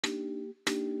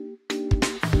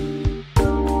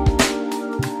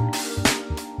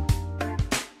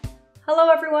Hello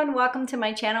everyone, welcome to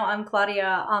my channel. I'm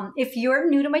Claudia. If you're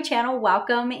new to my channel,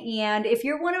 welcome. And if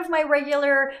you're one of my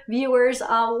regular viewers,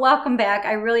 welcome back.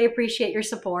 I really appreciate your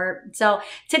support. So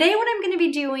today what I'm going to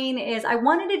be doing is I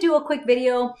wanted to do a quick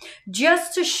video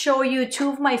just to show you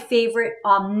two of my favorite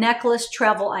necklace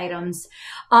travel items.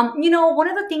 You know, one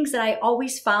of the things that I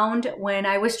always found when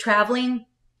I was traveling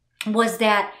was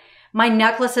that my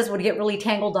necklaces would get really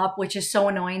tangled up, which is so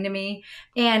annoying to me.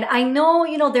 And I know,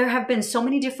 you know, there have been so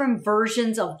many different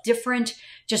versions of different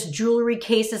just jewelry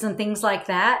cases and things like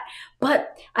that.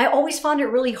 But I always found it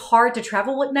really hard to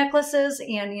travel with necklaces.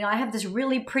 And, you know, I have this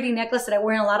really pretty necklace that I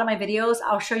wear in a lot of my videos.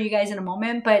 I'll show you guys in a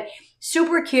moment, but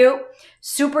super cute,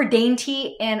 super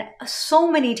dainty. And so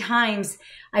many times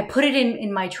I put it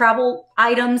in my travel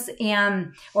items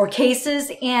or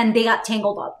cases and they got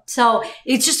tangled up. So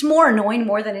it's just more annoying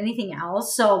more than anything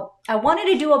else. So I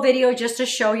wanted to do a video just to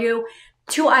show you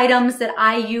two items that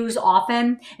I use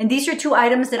often. And these are two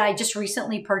items that I just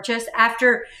recently purchased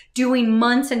after doing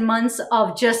months and months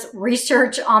of just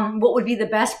research on what would be the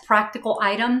best practical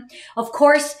item. Of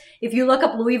course, if you look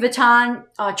up Louis Vuitton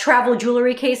travel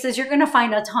jewelry cases, you're going to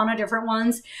find a ton of different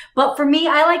ones. But for me,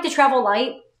 I like to travel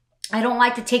light. I don't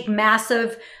like to take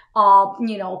massive,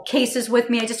 you know, cases with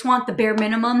me. I just want the bare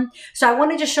minimum. So I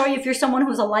wanted to show you if you're someone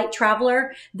who's a light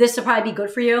traveler, this will probably be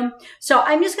good for you. So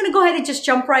I'm just going to go ahead and just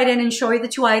jump right in and show you the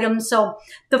two items. So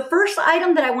the first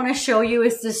item that I want to show you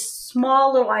is this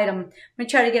small little item. I'm going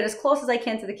to try to get as close as I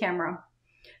can to the camera.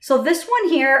 So this one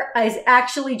here is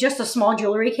actually just a small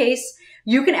jewelry case.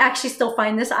 You can actually still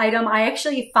find this item. I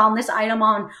actually found this item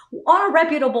on a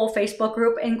reputable Facebook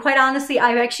group. And quite honestly,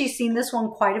 I've actually seen this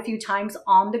one quite a few times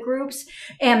on the groups.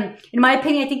 And in my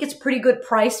opinion, I think it's a pretty good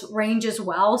price range as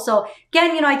well. So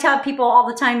again, you know, I tell people all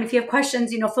the time, if you have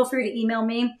questions, you know, feel free to email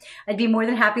me. I'd be more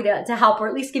than happy to help or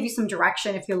at least give you some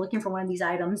direction if you're looking for one of these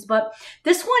items. But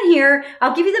this one here,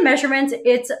 I'll give you the measurements.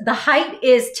 The height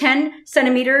is 10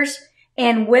 centimeters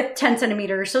and width 10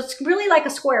 centimeters. So it's really like a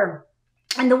square.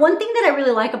 And the one thing that I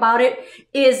really like about it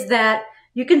is that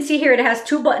you can see here, it has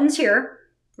two buttons here,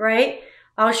 right?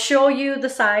 I'll show you the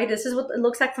side. This is what it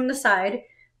looks like from the side.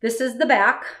 This is the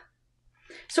back.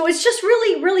 So it's just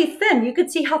really, really thin. You can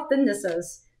see how thin this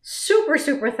is. Super,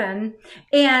 super thin.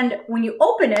 And when you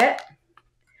open it,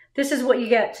 this is what you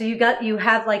get. So you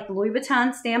have like the Louis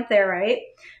Vuitton stamp there, right?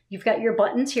 You've got your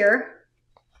buttons here.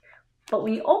 But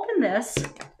when you open this,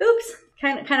 oops,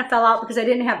 kind of fell out because I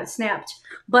didn't have it snapped.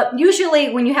 But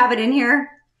usually when you have it in here,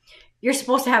 you're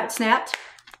supposed to have it snapped.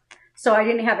 So I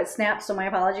didn't have it snapped, so my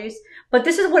apologies. But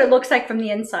this is what it looks like from the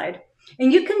inside.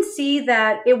 And you can see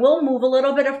that it will move a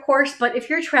little bit, of course, but if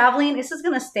you're traveling, this is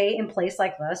going to stay in place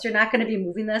like this. You're not going to be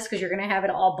moving this because you're going to have it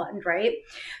all buttoned, right?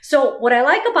 So what I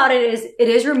like about it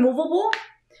is removable.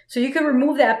 So you can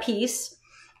remove that piece.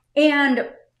 And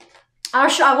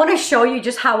I want to show you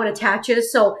just how it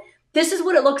attaches. So this is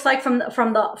what it looks like from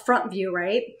the front view,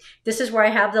 right? This is where I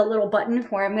have the little button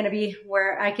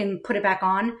where I can put it back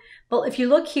on. But if you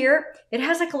look here, it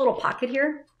has like a little pocket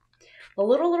here, a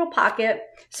little pocket.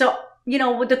 So, you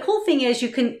know, what the cool thing is you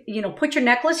can, you know, put your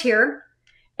necklace here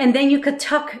and then you could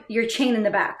tuck your chain in the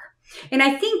back. And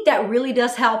I think that really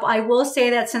does help. I will say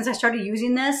that since I started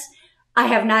using this, I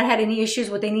have not had any issues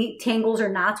with any tangles or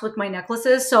knots with my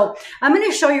necklaces. So I'm going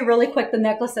to show you really quick the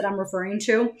necklace that I'm referring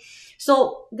to.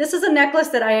 So this is a necklace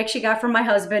that I actually got from my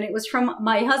husband. It was from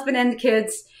my husband and the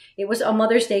kids. It was a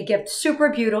Mother's Day gift, super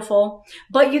beautiful.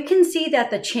 But you can see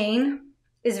that the chain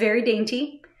is very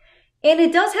dainty. And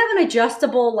it does have an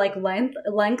adjustable like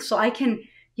length so I can,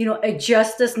 you know,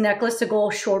 adjust this necklace to go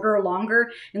shorter or longer.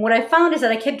 And what I found is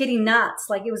that I kept getting knots,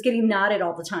 like it was getting knotted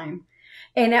all the time.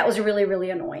 And that was really, really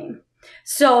annoying.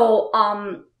 So,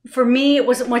 for me, it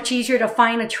was much easier to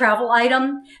find a travel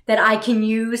item that I can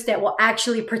use that will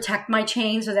actually protect my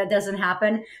chain so that doesn't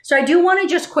happen. So I do want to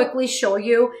just quickly show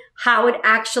you how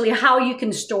you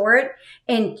can store it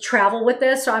and travel with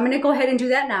this. So I'm going to go ahead and do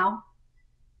that now.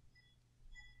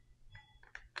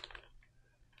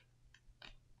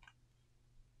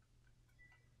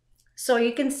 So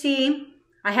you can see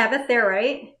I have it there,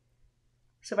 right?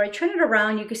 So if I turn it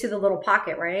around, you can see the little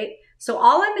pocket, right? So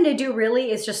all I'm going to do really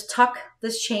is just tuck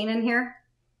this chain in here.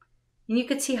 And you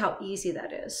can see how easy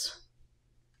that is.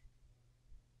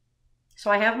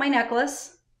 So I have my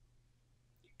necklace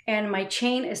and my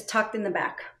chain is tucked in the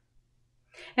back.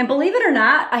 And believe it or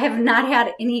not, I have not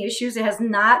had any issues. It has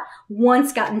not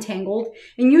once gotten tangled.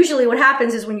 And usually what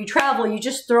happens is when you travel, you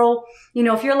just throw, you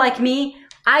know, if you're like me,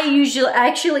 I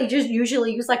actually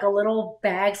usually use like a little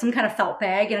bag, some kind of felt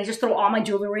bag, and I just throw all my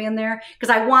jewelry in there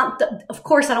because of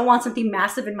course, I don't want something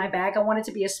massive in my bag. I want it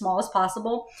to be as small as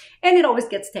possible, and it always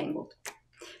gets tangled.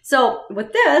 So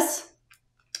with this,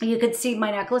 You can see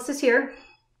my necklace is here.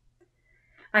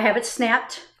 I have it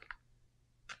snapped,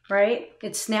 right?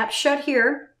 It's snapped shut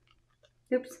here.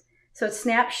 Oops. So it's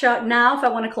snapped shut. Now if I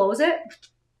want to close it,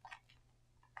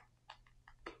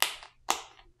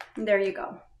 there you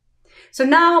go. So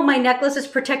now my necklace is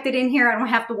protected in here. I don't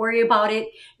have to worry about it.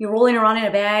 You're rolling around in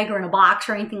a bag or in a box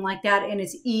or anything like that, and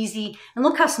it's easy. And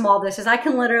look how small this is. I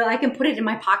can put it in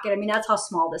my pocket. I mean, that's how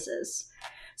small this is.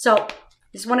 So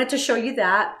just wanted to show you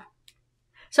that.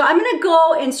 So I'm going to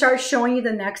go and start showing you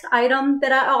the next item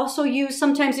that I also use.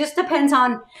 Sometimes it just depends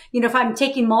on, you know, if I'm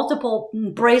taking multiple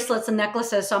bracelets and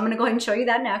necklaces. So I'm going to go ahead and show you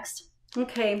that next.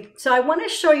 Okay, so I want to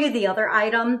show you the other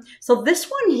item. So this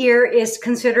one here is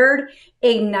considered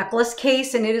a necklace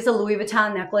case, and it is a Louis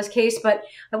Vuitton necklace case, but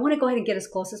I want to go ahead and get as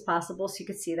close as possible so you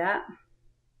can see that.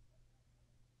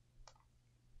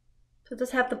 So it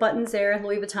does have the buttons there,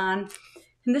 Louis Vuitton,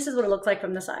 and this is what it looks like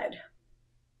from the side.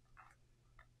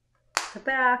 The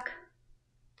back.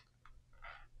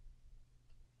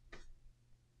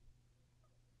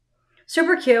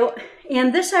 Super cute,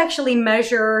 and this actually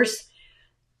measures,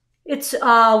 its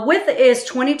width is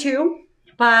 22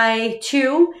 by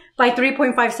 2 by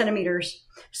 3.5 centimeters.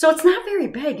 So it's not very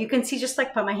big. You can see just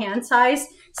like by my hand size,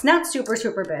 it's not super,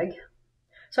 super big.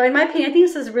 So in my opinion, I think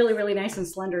this is really, really nice and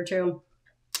slender too.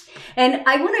 And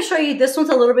I want to show you, this one's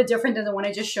a little bit different than the one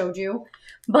I just showed you,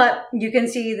 but you can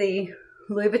see the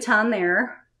Louis Vuitton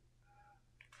there.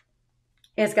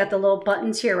 It's got the little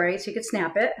buttons here, right? So you can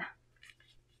snap it.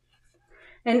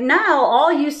 And now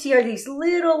all you see are these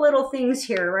little things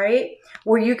here, right?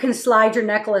 Where you can slide your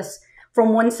necklace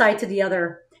from one side to the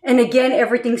other. And again,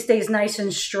 everything stays nice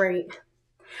and straight.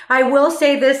 I will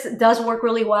say this does work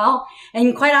really well.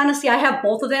 And quite honestly, I have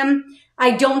both of them. I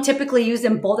don't typically use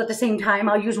them both at the same time.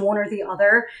 I'll use one or the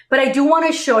other. But I do want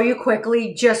to show you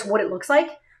quickly just what it looks like.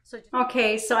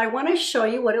 Okay, so I want to show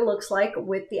you what it looks like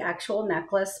with the actual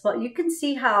necklace, but you can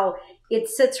see how it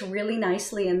sits really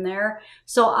nicely in there.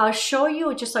 So I'll show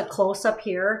you just a close up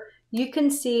here. You can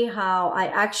see how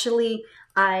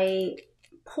I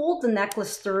pulled the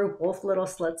necklace through both little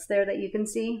slits there that you can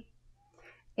see.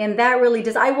 And that really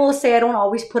does, I will say I don't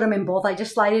always put them in both. I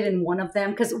just slide it in one of them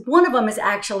because one of them is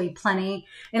actually plenty.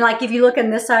 And like if you look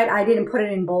on this side, I didn't put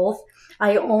it in both.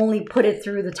 I only put it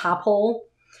through the top hole.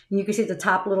 And you can see the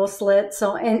top little slit.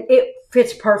 So, and it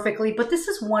fits perfectly. But this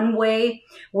is one way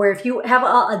where if you have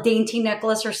a dainty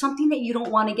necklace or something that you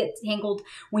don't want to get tangled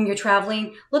when you're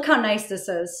traveling, look how nice this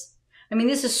is. I mean,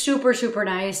 this is super, super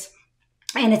nice.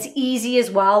 And it's easy as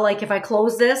well. Like if I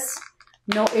close this,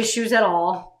 no issues at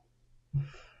all.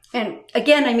 And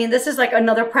again, I mean, this is like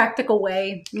another practical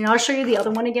way. You know, I'll show you the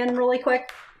other one again really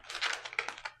quick.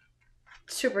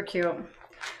 Super cute.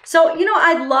 So, you know,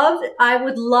 I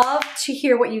would love to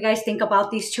hear what you guys think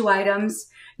about these two items.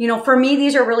 You know, for me,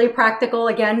 these are really practical,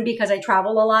 again, because I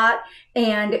travel a lot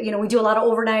and, you know, we do a lot of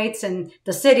overnights in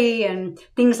the city and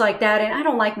things like that. And I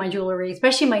don't like my jewelry,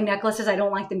 especially my necklaces. I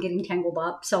don't like them getting tangled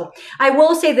up. So I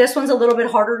will say this one's a little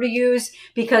bit harder to use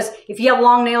because if you have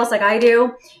long nails like I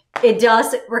do, it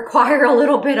does require a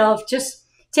little bit of just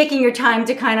taking your time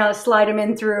to kind of slide them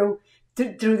in through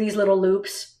these little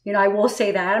loops. You know, I will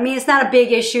say that. I mean, it's not a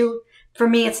big issue. For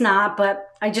me, it's not, but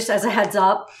I just, as a heads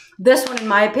up, this one, in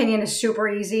my opinion, is super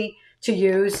easy to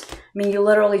use. I mean, you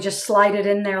literally just slide it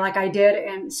in there like I did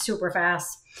and super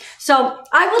fast. So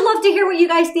I would love to hear what you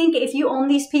guys think. If you own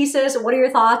these pieces, what are your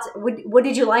thoughts? What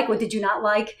did you like? What did you not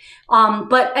like?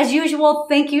 But as usual,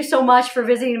 thank you so much for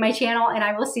visiting my channel, and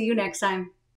I will see you next time.